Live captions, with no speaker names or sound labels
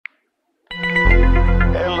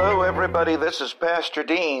everybody. This is Pastor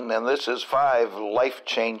Dean, and this is 5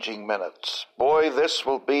 life-changing minutes. Boy, this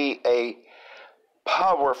will be a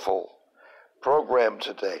powerful program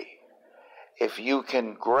today if you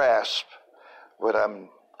can grasp what I'm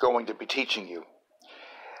going to be teaching you.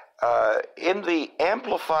 In the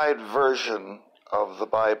amplified version of the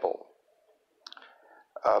Bible,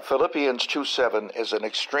 Philippians 2:7 is an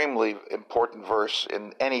extremely important verse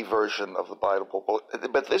in any version of the Bible,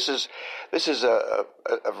 but this is a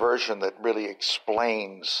version that really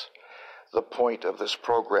explains the point of this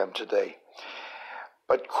program today.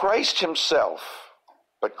 But Christ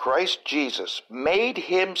Jesus made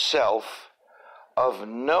himself of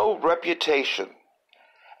no reputation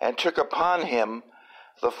and took upon him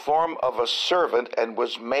the form of a servant and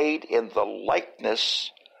was made in the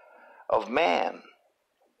likeness of man.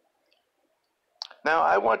 Now,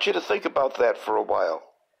 I want you to think about that for a while.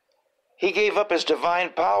 He gave up his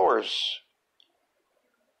divine powers.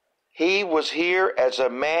 He was here as a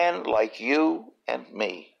man like you and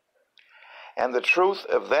me. And the truth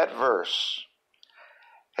of that verse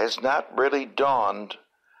has not really dawned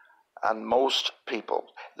on most people.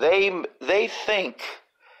 They think,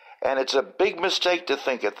 and it's a big mistake to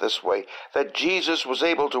think it this way, that Jesus was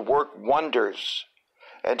able to work wonders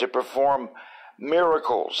and to perform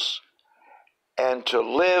miracles and to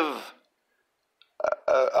live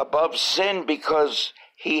above sin because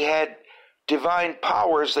he had divine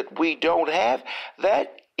powers that we don't have.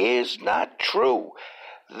 That is not true.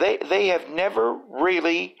 They have never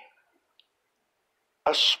really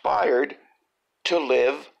aspired to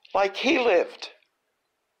live like he lived.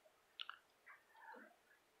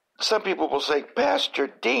 Some people will say, Pastor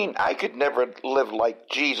Dean, I could never live like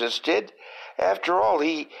Jesus did. After all,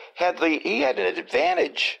 he had an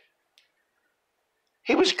advantage.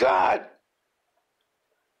 He was God.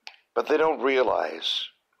 But they don't realize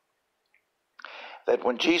that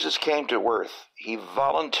when Jesus came to earth, he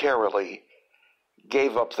voluntarily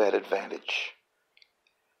gave up that advantage.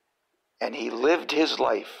 And he lived his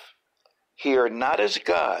life here not as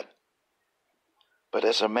God, but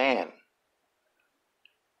as a man.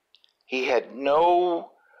 He had no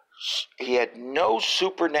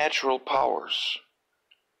supernatural powers.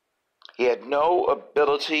 He had no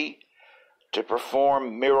ability to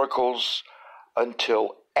perform miracles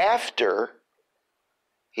until after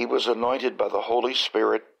he was anointed by the Holy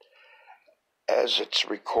Spirit, as it's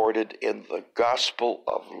recorded in the Gospel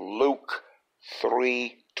of Luke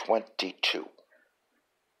 3:22.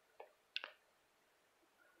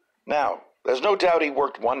 Now, there's no doubt he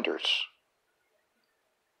worked wonders.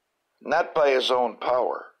 Not by his own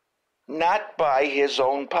power. Not by his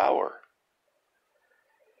own power.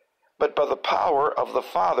 But by the power of the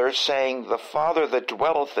Father, saying, the Father that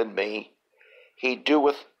dwelleth in me, he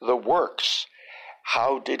doeth the works.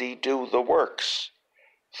 How did he do the works?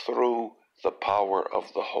 Through the power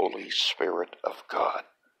of the Holy Spirit of God.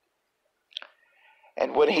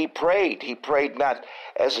 And when he prayed not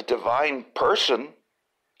as a divine person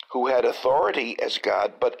who had authority as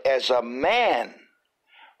God, but as a man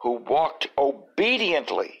who walked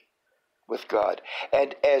obediently with God.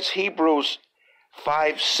 And as Hebrews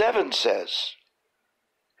 5:7 says,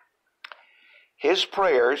 his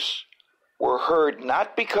prayers were heard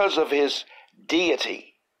not because of his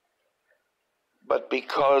deity, but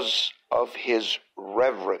because of his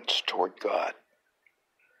reverence toward God.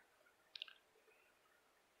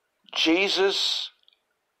 Jesus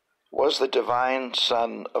was the divine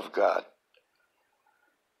Son of God,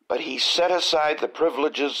 but he set aside the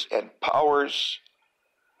privileges and powers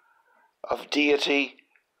of deity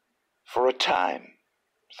for a time,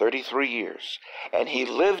 33 years, and he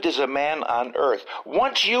lived as a man on earth.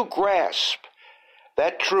 Once you grasp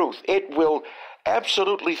that truth, it will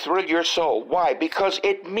absolutely thrill your soul. Why? Because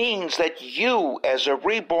it means that you, as a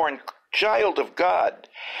reborn child of God,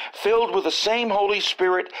 filled with the same Holy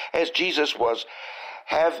Spirit as Jesus was,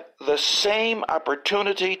 have the same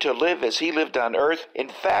opportunity to live as he lived on earth. In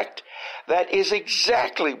fact, that is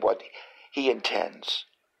exactly what he intends.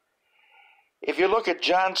 If you look at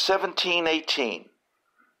John 17:18,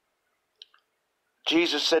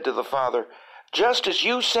 Jesus said to the Father, just as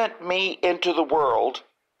you sent me into the world,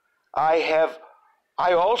 I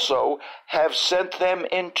also have sent them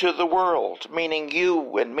into the world, meaning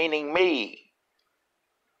you and meaning me.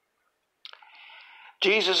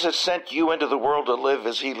 Jesus has sent you into the world to live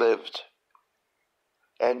as he lived.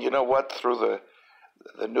 And you know what? Through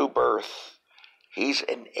the new birth, he's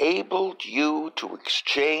enabled you to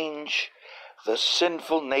exchange the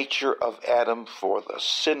sinful nature of Adam for the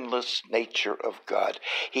sinless nature of God.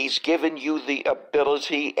 He's given you the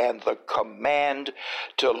ability and the command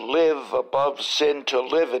to live above sin, to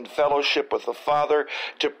live in fellowship with the Father,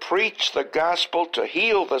 to preach the gospel, to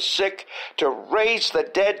heal the sick, to raise the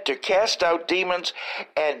dead, to cast out demons,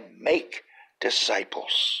 and make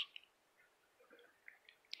disciples.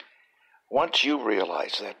 Once you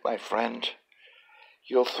realize that, my friend,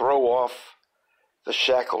 you'll throw off the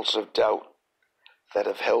shackles of doubt that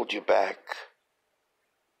have held you back.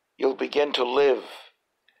 You'll begin to live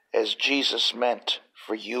as Jesus meant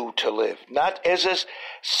for you to live, not as a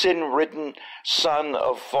sin-ridden son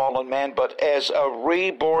of fallen man, but as a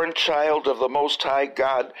reborn child of the Most High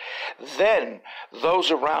God. Then those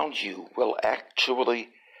around you will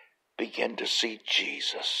actually begin to see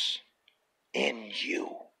Jesus in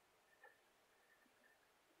you.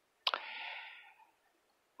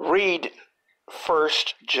 Read 1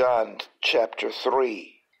 John chapter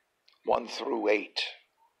 3, 1 through 8.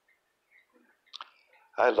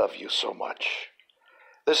 I love you so much.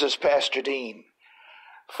 This is Pastor Dean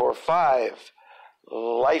for 5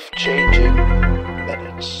 life-changing